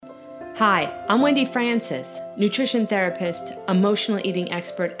Hi, I'm Wendy Francis, nutrition therapist, emotional eating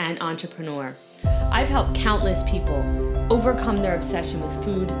expert, and entrepreneur. I've helped countless people overcome their obsession with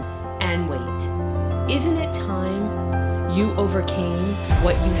food and weight. Isn't it time you overcame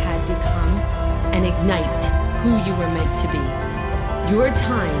what you had become and ignite who you were meant to be? Your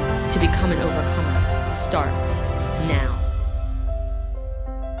time to become an overcomer starts now.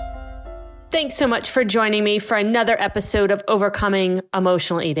 Thanks so much for joining me for another episode of Overcoming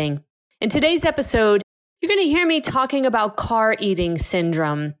Emotional Eating. In today's episode, you're going to hear me talking about car eating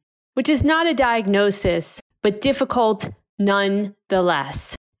syndrome, which is not a diagnosis, but difficult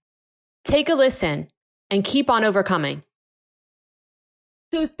nonetheless. Take a listen and keep on overcoming.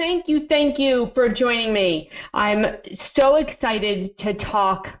 So thank you for joining me. I'm so excited to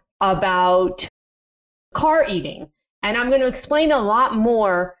talk about car eating, and I'm going to explain a lot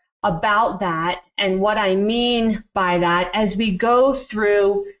more about that and what I mean by that as we go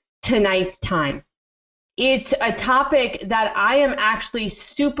through tonight's time. It's a topic that I am actually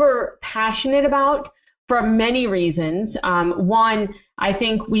super passionate about for many reasons. One, I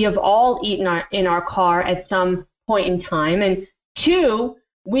think we have all eaten in our car at some point in time. And two,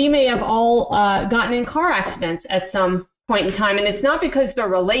 we may have all gotten in car accidents at some point in time. And it's not because they're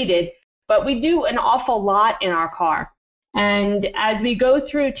related, but we do an awful lot in our car. And as we go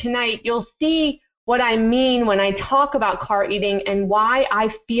through tonight, you'll see what I mean when I talk about car eating and why I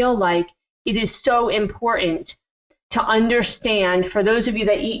feel like it is so important to understand for those of you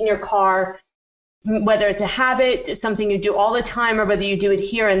that eat in your car, whether it's a habit, something you do all the time, or whether you do it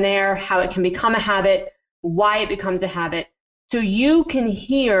here and there, how it can become a habit, why it becomes a habit. So you can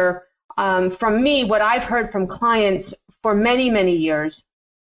hear from me what I've heard from clients for many, many years.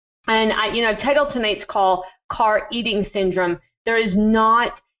 And I've titled tonight's call Car Eating Syndrome. There is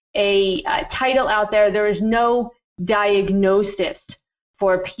not a title out there. There is no diagnosis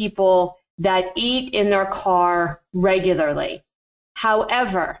for people that eat in their car regularly.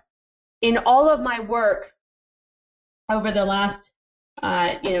 However, in all of my work over the last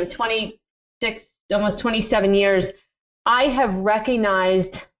 26, almost 27 years, I have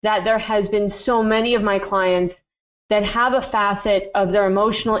recognized that there has been so many of my clients that have a facet of their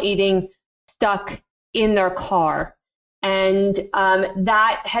emotional eating stuck in their car. And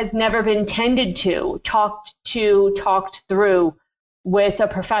that has never been tended to, talked through with a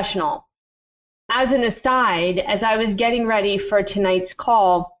professional. As an aside, as I was getting ready for tonight's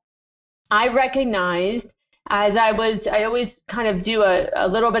call, I recognized I always kind of do a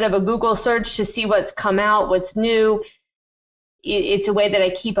little bit of a Google search to see what's come out, what's new. It's a way that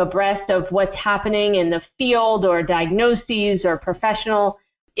I keep abreast of what's happening in the field or diagnoses or professional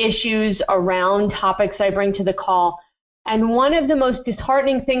issues around topics I bring to the call. And one of the most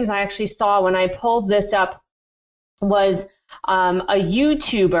disheartening things I actually saw when I pulled this up was a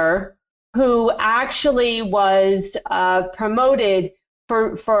YouTuber who actually was promoted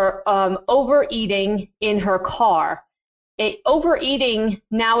for overeating in her car. Overeating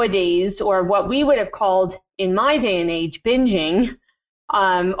nowadays, or what we would have called in my day and age binging,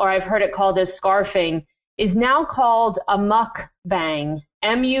 or I've heard it called as scarfing, is now called a mukbang,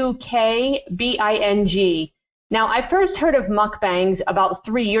 M-U-K-B-I-N-G. Now, I first heard of mukbangs about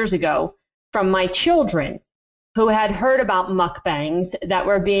 3 years ago from my children who had heard about mukbangs that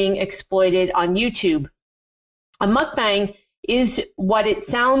were being exploited on YouTube. A mukbang is what it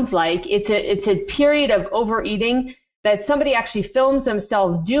sounds like. It's a period of overeating that somebody actually films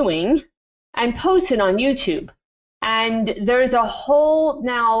themselves doing and posts it on YouTube. And there's a whole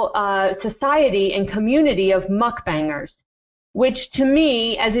now society and community of mukbangers, which to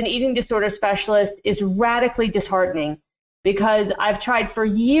me, as an eating disorder specialist, is radically disheartening because I've tried for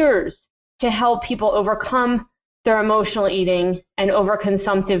years to help people overcome their emotional eating and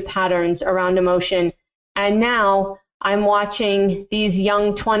overconsumptive patterns around emotion. And now I'm watching these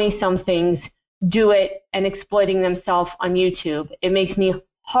young 20-somethings do it and exploiting themselves on YouTube. It makes me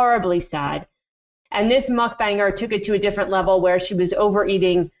horribly sad. And this mukbanger took it to a different level where she was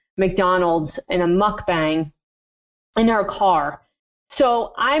overeating McDonald's in a mukbang in her car.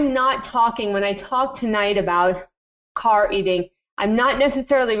 So I'm not talking, when I talk tonight about car eating, I'm not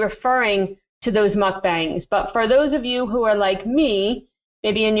necessarily referring to those mukbangs. But for those of you who are like me,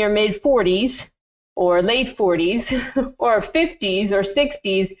 maybe in your mid-40s or late 40s or 50s or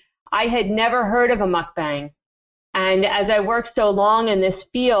 60s, I had never heard of a mukbang. And as I worked so long in this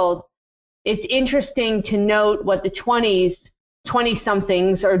field, it's interesting to note what the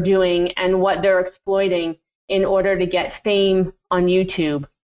 20-somethings are doing and what they're exploiting in order to get fame on YouTube,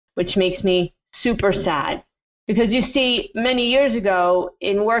 which makes me super sad. Because you see, many years ago,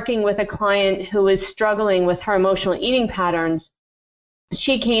 in working with a client who was struggling with her emotional eating patterns,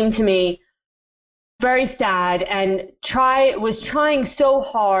 she came to me very sad and was trying so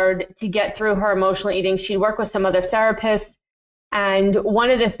hard to get through her emotional eating. She worked with some other therapists, and one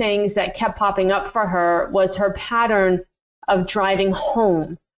of the things that kept popping up for her was her pattern of driving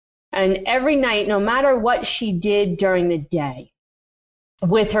home. And every night, no matter what she did during the day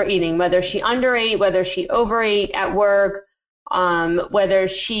with her eating, whether she underate, whether she overate at work, whether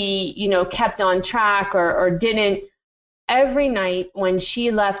she, kept on track or didn't, every night when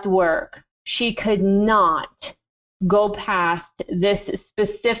she left work, she could not go past this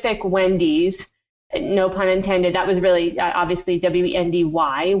specific Wendy's, no pun intended. That was really obviously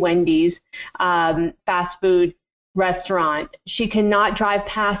W-E-N-D-Y, Wendy's, fast food restaurant. She could not drive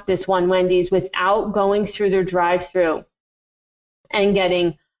past this one Wendy's without going through their drive-through and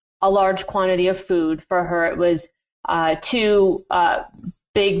getting a large quantity of food. For her, it was two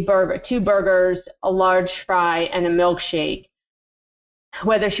burgers, a large fry, and a milkshake.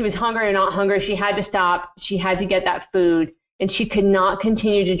 Whether she was hungry or not hungry, she had to stop. She had to get that food, and she could not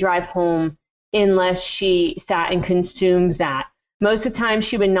continue to drive home unless she sat and consumed that. Most of the time,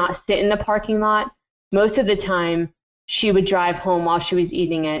 she would not sit in the parking lot. Most of the time, she would drive home while she was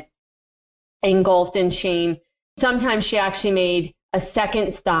eating it, engulfed in shame. Sometimes she actually made a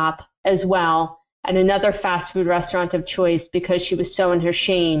second stop as well at another fast food restaurant of choice because she was so in her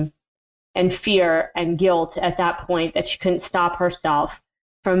shame and fear and guilt at that point that she couldn't stop herself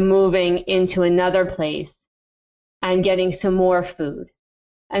from moving into another place and getting some more food.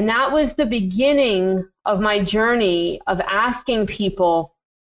 And that was the beginning of my journey of asking people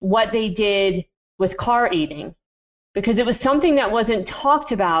what they did with car eating, because it was something that wasn't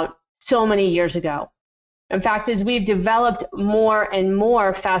talked about so many years ago. In fact, as we've developed more and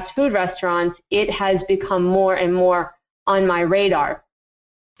more fast food restaurants, it has become more and more on my radar.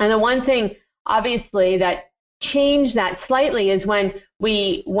 And the one thing, obviously, that changed that slightly is when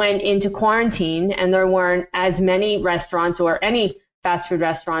we went into quarantine and there weren't as many restaurants or any fast food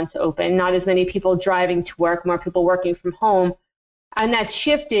restaurants open, not as many people driving to work, more people working from home. And that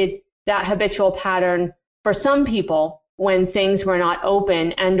shifted that habitual pattern for some people when things were not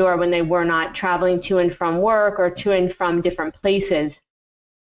open and or when they were not traveling to and from work or to and from different places.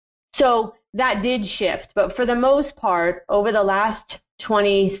 So that did shift. But for the most part, over the last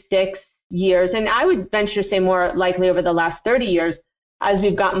 26 years, and I would venture to say more likely over the last 30 years, as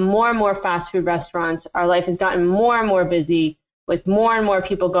we've gotten more and more fast food restaurants, our life has gotten more and more busy with more and more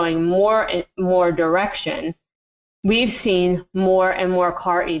people going more and more direction. We've seen more and more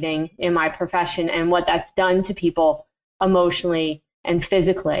car eating in my profession and what that's done to people emotionally and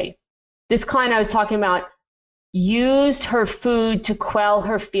physically. This client I was talking about used her food to quell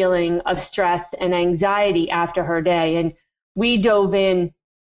her feeling of stress and anxiety after her day. And we dove in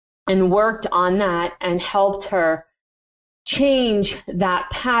and worked on that and helped her change that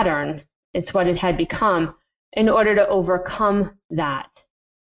pattern. It's what it had become in order to overcome that.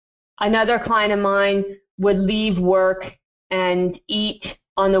 Another client of mine would leave work and eat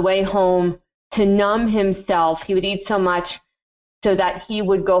on the way home to numb himself. He would eat so much so that he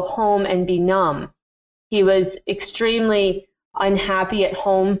would go home and be numb. He was extremely unhappy at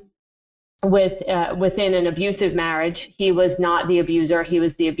home within an abusive marriage. He was not the abuser. He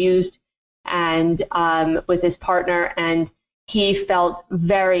was the abused, and with his partner, and he felt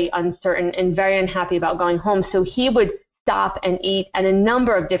very uncertain and very unhappy about going home. So he would stop and eat at a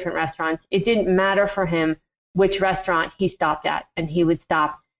number of different restaurants. It didn't matter for him which restaurant he stopped at, and he would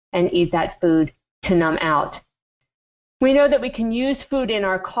stop and eat that food to numb out. We know that we can use food in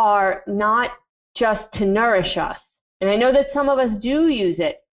our car not just to nourish us. And I know that some of us do use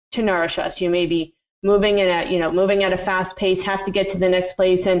it to nourish us. You may be moving at a fast pace, have to get to the next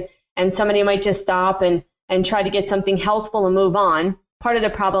place, and somebody might just stop and try to get something healthful and move on. Part of the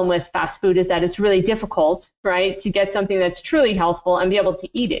problem with fast food is that it's really difficult, right, to get something that's truly healthful and be able to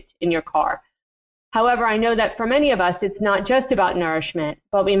eat it in your car. However, I know that for many of us, it's not just about nourishment,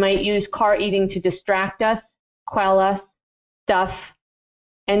 but we might use car eating to distract us, quell us, stuff,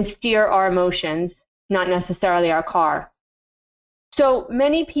 and steer our emotions, not necessarily our car. So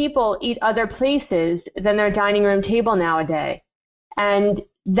many people eat other places than their dining room table nowadays, and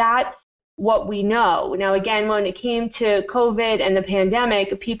that's what we know. Now, again, when it came to COVID and the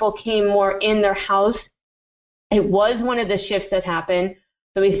pandemic, people came more in their house. It was one of the shifts that happened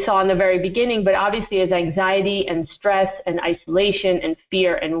that we saw in the very beginning, but obviously as anxiety and stress and isolation and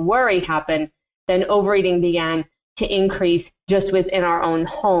fear and worry happened, then overeating began to increase just within our own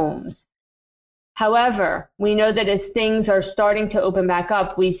homes. However, we know that as things are starting to open back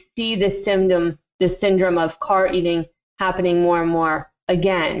up, we see this syndrome of car eating happening more and more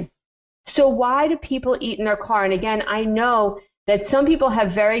again. So why do people eat in their car? And again, I know that some people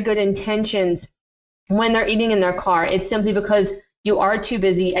have very good intentions when they're eating in their car. It's simply because you are too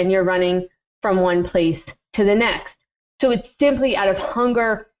busy and you're running from one place to the next. So it's simply out of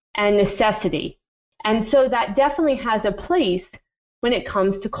hunger and necessity. And so that definitely has a place when it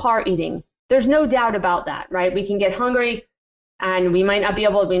comes to car eating. There's no doubt about that, right? We can get hungry and we might not be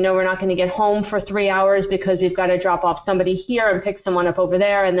able, we know we're not going to get home for 3 hours because we've got to drop off somebody here and pick someone up over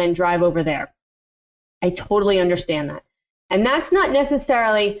there and then drive over there. I totally understand that. And that's not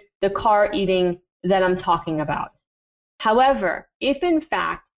necessarily the car eating that I'm talking about. However, if in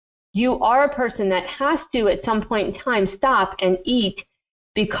fact you are a person that has to at some point in time stop and eat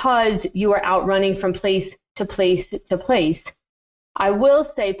because you are out running from place to place to place, I will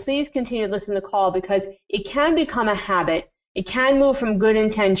say please continue to listen to the call, because it can become a habit. It can move from good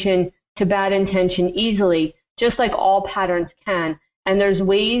intention to bad intention easily, just like all patterns can. And there's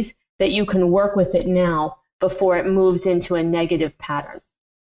ways that you can work with it now before it moves into a negative pattern.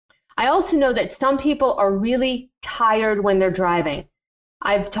 I also know that some people are really tired when they're driving.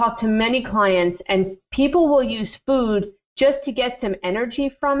 I've talked to many clients, and people will use food just to get some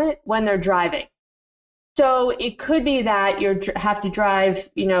energy from it when they're driving. So it could be that you have to drive,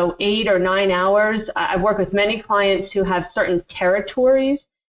 8 or 9 hours. I've worked with many clients who have certain territories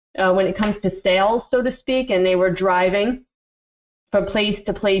when it comes to sales, so to speak, and they were driving from place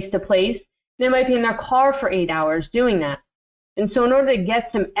to place to place. They might be in their car for 8 hours doing that. And so in order to get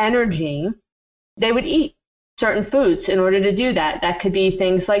some energy, they would eat certain foods in order to do that. That could be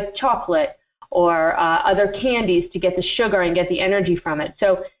things like chocolate or other candies to get the sugar and get the energy from it.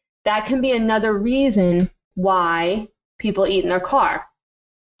 So that can be another reason why people eat in their car.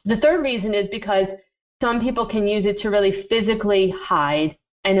 The third reason is because some people can use it to really physically hide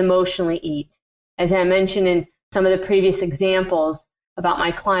and emotionally eat. As I mentioned in some of the previous examples about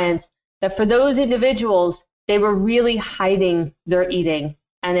my clients, that for those individuals, they were really hiding their eating,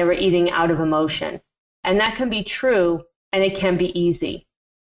 and they were eating out of emotion. And that can be true, and it can be easy.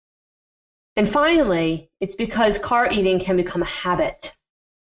 And finally, it's because car eating can become a habit.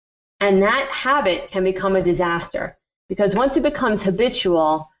 And that habit can become a disaster, because once it becomes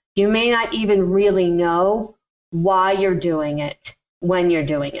habitual, you may not even really know why you're doing it when you're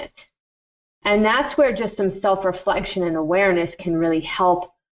doing it. And that's where just some self-reflection and awareness can really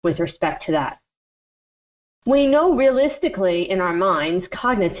help with respect to that. We know realistically in our minds,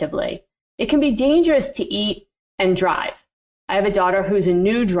 cognitively, it can be dangerous to eat and drive. I have a daughter who's a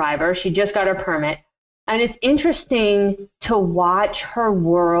new driver. She just got her permit. And it's interesting to watch her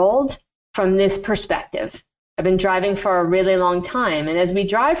world from this perspective. I've been driving for a really long time. And as we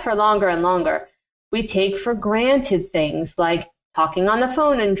drive for longer and longer, we take for granted things like talking on the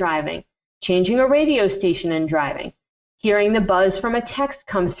phone and driving, changing a radio station and driving, hearing the buzz from a text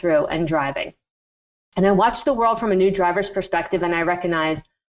come through and driving. And I watch the world from a new driver's perspective, and I recognize,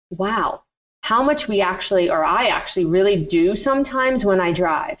 wow, how much I actually really do sometimes when I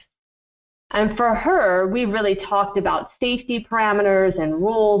drive. And for her, we really talked about safety parameters and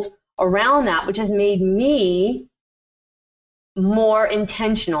rules around that, which has made me more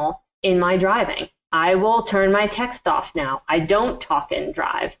intentional in my driving. I will turn my text off now. I don't talk and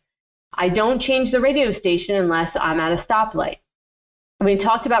drive. I don't change the radio station unless I'm at a stoplight. We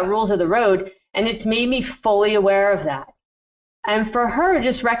talked about rules of the road, and it's made me fully aware of that. And for her,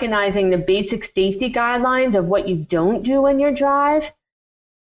 just recognizing the basic safety guidelines of what you don't do when you drive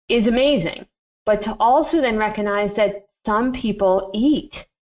is amazing. But to also then recognize that some people eat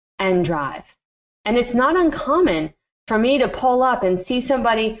and drive. And it's not uncommon for me to pull up and see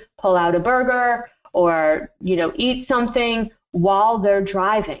somebody pull out a burger or, eat something while they're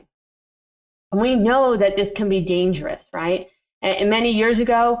driving. And we know that this can be dangerous, right? And many years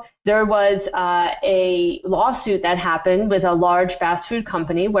ago, there was a lawsuit that happened with a large fast food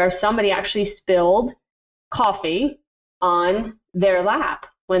company where somebody actually spilled coffee on their lap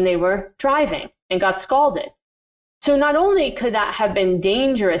when they were driving and got scalded. So not only could that have been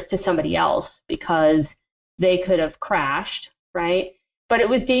dangerous to somebody else because they could have crashed, right? But it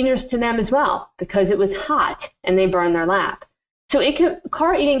was dangerous to them as well because it was hot and they burned their lap. So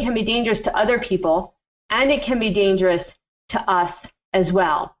car eating can be dangerous to other people, and it can be dangerous to us as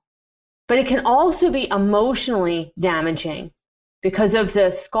well. But it can also be emotionally damaging because of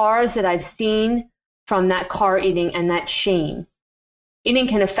the scars that I've seen from that car eating and that shame. Eating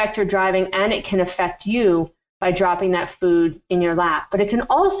can affect your driving, and it can affect you by dropping that food in your lap. But it can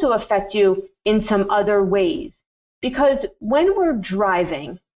also affect you in some other ways, because when we're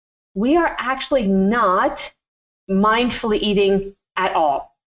driving, we are actually not mindfully eating at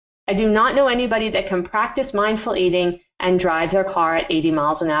all. I do not know anybody that can practice mindful eating and drive their car at 80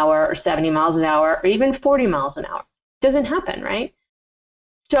 miles an hour or 70 miles an hour or even 40 miles an hour. Doesn't happen, right?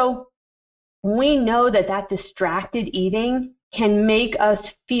 So we know that that distracted eating can make us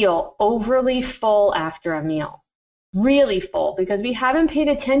feel overly full after a meal, really full, because we haven't paid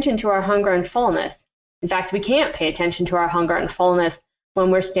attention to our hunger and fullness. In fact, we can't pay attention to our hunger and fullness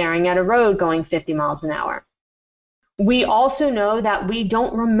when we're staring at a road going 50 miles an hour. We also know that we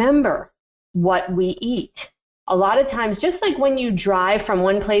don't remember what we eat. A lot of times, just like when you drive from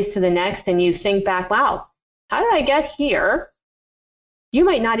one place to the next and you think back, wow, how did I get here? You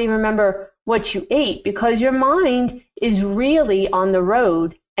might not even remember what you ate because your mind is really on the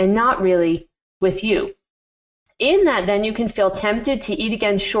road and not really with you. In that, then you can feel tempted to eat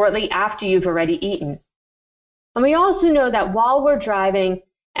again shortly after you've already eaten. And we also know that while we're driving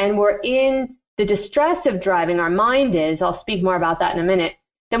and we're in the distress of driving, our mind is, I'll speak more about that in a minute,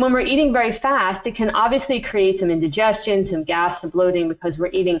 then when we're eating very fast, it can obviously create some indigestion, some gas, some bloating because we're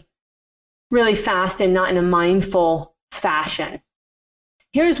eating really fast and not in a mindful fashion.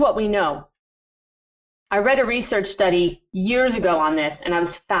 Here's what we know. I read a research study years ago on this, and I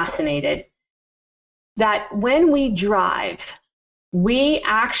was fascinated that when we drive, we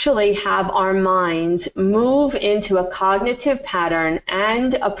actually have our minds move into a cognitive pattern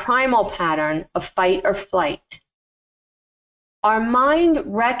and a primal pattern of fight or flight. Our mind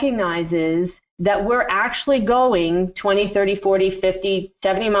recognizes that we're actually going 20, 30, 40, 50,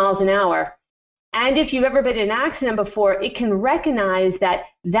 70 miles an hour. And if you've ever been in an accident before, it can recognize that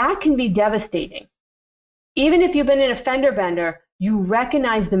that can be devastating. Even if you've been in a fender bender, you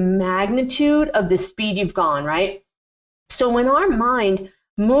recognize the magnitude of the speed you've gone, right? So when our mind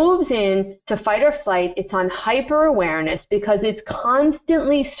moves in to fight or flight, it's on hyper awareness because it's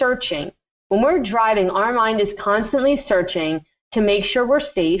constantly searching. When we're driving, our mind is constantly searching to make sure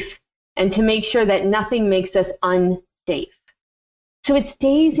we're safe and to make sure that nothing makes us unsafe. So it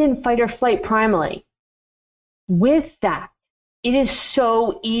stays in fight or flight primally. With that, it is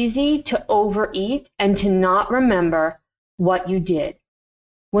so easy to overeat and to not remember what you did.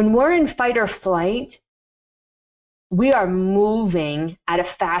 When we're in fight or flight, we are moving at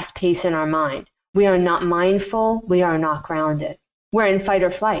a fast pace in our mind. We are not mindful. We are not grounded. We're in fight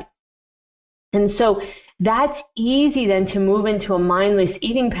or flight. And so that's easy then to move into a mindless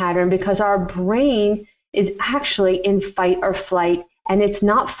eating pattern because our brain is actually in fight or flight and it's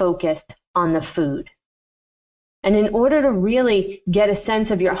not focused on the food. And in order to really get a sense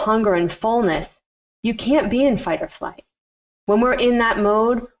of your hunger and fullness, you can't be in fight or flight. When we're in that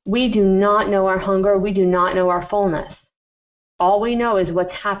mode, we do not know our hunger, we do not know our fullness. All we know is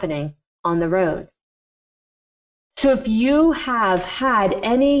what's happening on the road. So if you have had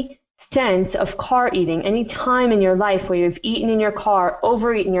any sense of car eating, any time in your life where you've eaten in your car,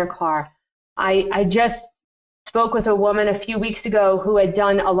 overeaten your car, I just spoke with a woman a few weeks ago who had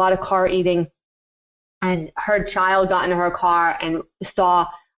done a lot of car eating, and her child got into her car and saw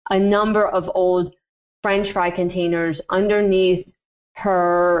a number of old French fry containers underneath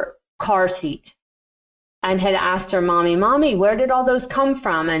her car seat and had asked her, Mommy, where did all those come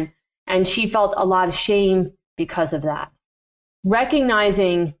from? And she felt a lot of shame because of that.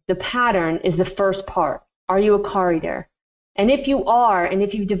 Recognizing the pattern is the first part. Are you a car eater? And if you are, and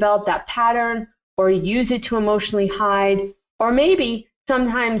if you've developed that pattern or use it to emotionally hide, or maybe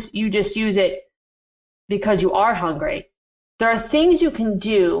sometimes you just use it because you are hungry, there are things you can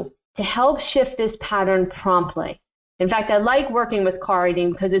do to help shift this pattern promptly. In fact, I like working with car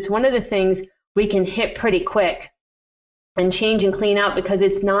eating because it's one of the things we can hit pretty quick and change and clean out because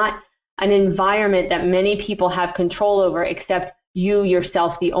it's not an environment that many people have control over except you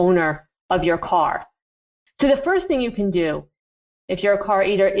yourself, the owner of your car. So the first thing you can do if you're a car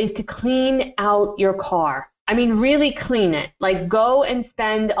eater is to clean out your car. I mean, really clean it. Like go and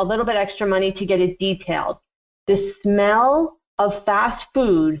spend a little bit extra money to get it detailed. The smell of fast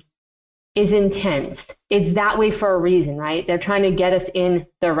food is intense. It's that way for a reason, right? They're trying to get us in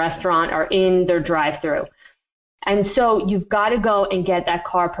their restaurant or in their drive-thru. And so you've got to go and get that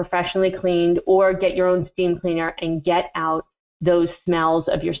car professionally cleaned or get your own steam cleaner and get out those smells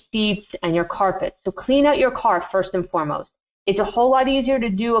of your seats and your carpets. So clean out your car first and foremost. It's a whole lot easier to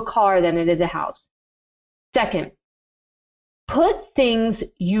do a car than it is a house. Second, put things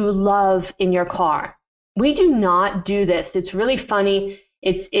you love in your car. We do not do this. It's really funny.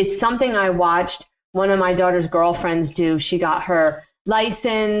 It's something I watched one of my daughter's girlfriends do. She got her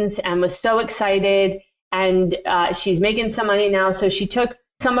license and was so excited, and she's making some money now. So she took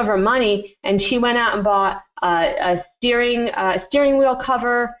some of her money and she went out and bought a steering wheel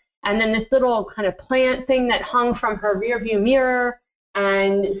cover, and then this little kind of plant thing that hung from her rear view mirror,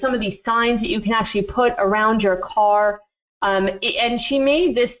 and some of these signs that you can actually put around your car. And she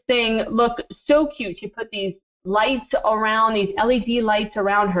made this thing look so cute. She put these lights around, these LED lights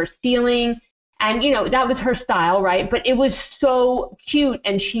around her ceiling. And, that was her style, right? But it was so cute,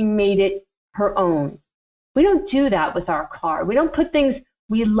 and she made it her own. We don't do that with our car. We don't put things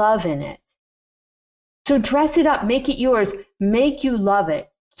we love in it. So dress it up, make it yours, make you love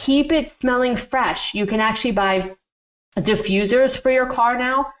it. Keep it smelling fresh. You can actually buy diffusers for your car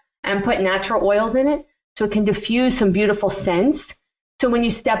now and put natural oils in it so it can diffuse some beautiful scents. So when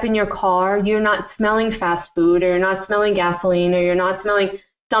you step in your car, you're not smelling fast food, or you're not smelling gasoline, or you're not smelling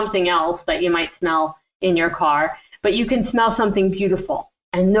something else that you might smell in your car, but you can smell something beautiful.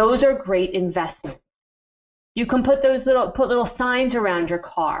 And those are great investments. You can put little signs around your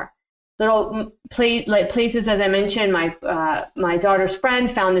car. Little places, as I mentioned, my daughter's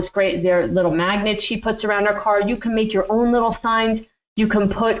friend found their little magnets she puts around her car. You can make your own little signs you can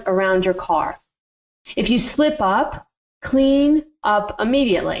put around your car. If you slip up, clean up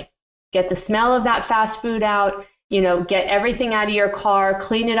immediately. Get the smell of that fast food out, get everything out of your car,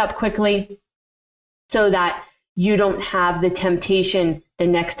 clean it up quickly so that you don't have the temptation the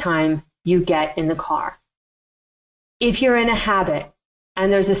next time you get in the car. If you're in a habit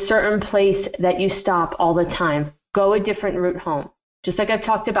and there's a certain place that you stop all the time, go a different route home. Just like I've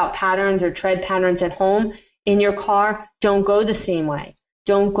talked about patterns or tread patterns at home, in your car, don't go the same way.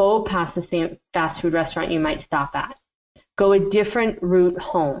 Don't go past the same fast food restaurant you might stop at. Go a different route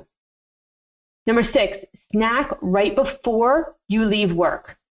home. Number 6, snack right before you leave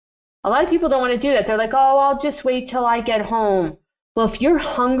work. A lot of people don't want to do that. They're like, oh, I'll just wait till I get home. Well, if you're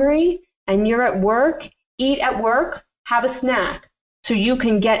hungry and you're at work, eat at work, have a snack so you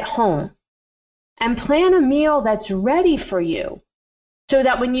can get home. And plan a meal that's ready for you so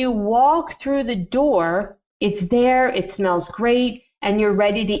that when you walk through the door, it's there, it smells great, and you're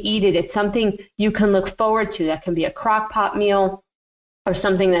ready to eat it. It's something you can look forward to. That can be a crock pot meal or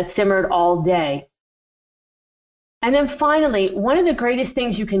something that's simmered all day. And then finally, one of the greatest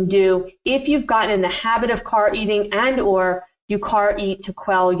things you can do if you've gotten in the habit of car eating and or you car eat to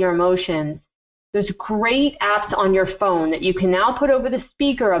quell your emotions, there's great apps on your phone that you can now put over the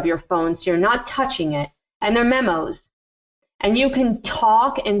speaker of your phone so you're not touching it, and they're memos. And you can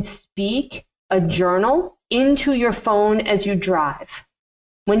talk and speak a journal into your phone as you drive.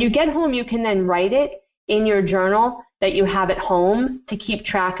 When you get home, you can then write it in your journal that you have at home to keep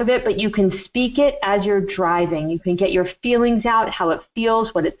track of it, but you can speak it as you're driving. You can get your feelings out, how it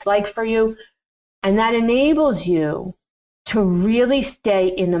feels, what it's like for you, and that enables you to really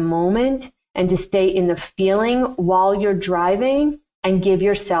stay in the moment and to stay in the feeling while you're driving and give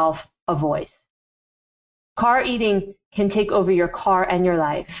yourself a voice. Car eating can take over your car and your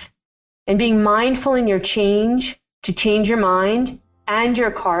life. And being mindful in your change to change your mind and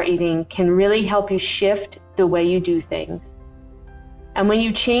your car eating can really help you shift the way you do things. And when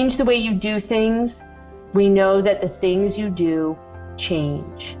you change the way you do things, we know that the things you do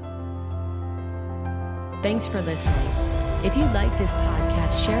change. Thanks for listening. If you like this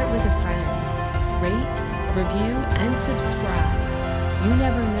podcast, share it with a friend. Rate, review, and subscribe. You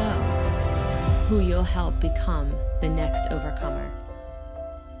never know who you'll help become the next overcomer.